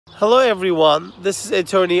Hello everyone, this is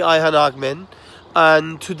attorney Ayhan Ogmen,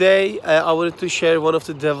 and today I wanted to share one of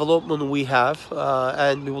the development we have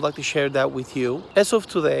and we would like to share that with you. As of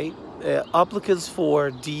today, applicants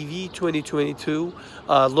for DV 2022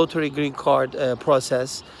 lottery green card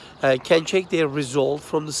process can check their result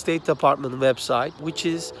from the State Department website, which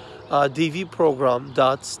is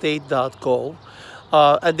dvprogram.state.gov.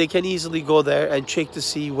 And they can easily go there and check to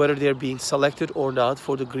see whether they're being selected or not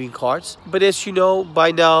for the green cards. But as you know,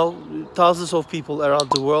 by now, thousands of people around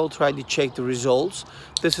the world trying to check the results.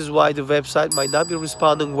 This is why the website might not be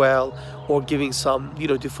responding well or giving some,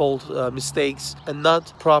 default mistakes and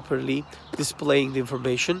not properly displaying the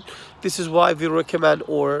information. This is why we recommend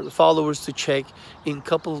our followers to check in a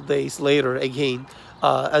couple of days later again.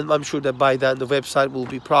 And I'm sure that by then the website will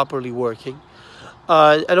be properly working.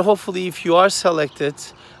 And hopefully, if you are selected,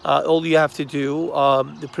 all you have to do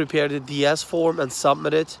prepare the DS form and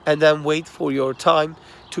submit it, and then wait for your time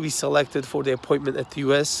to be selected for the appointment at the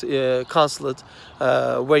U.S. consulate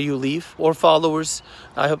where you live. Or followers,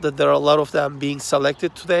 I hope that there are a lot of them being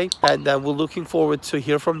selected today, and we're looking forward to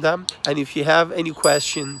hear from them. And if you have any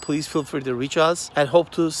question, please feel free to reach us, and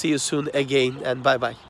hope to see you soon again, and bye-bye.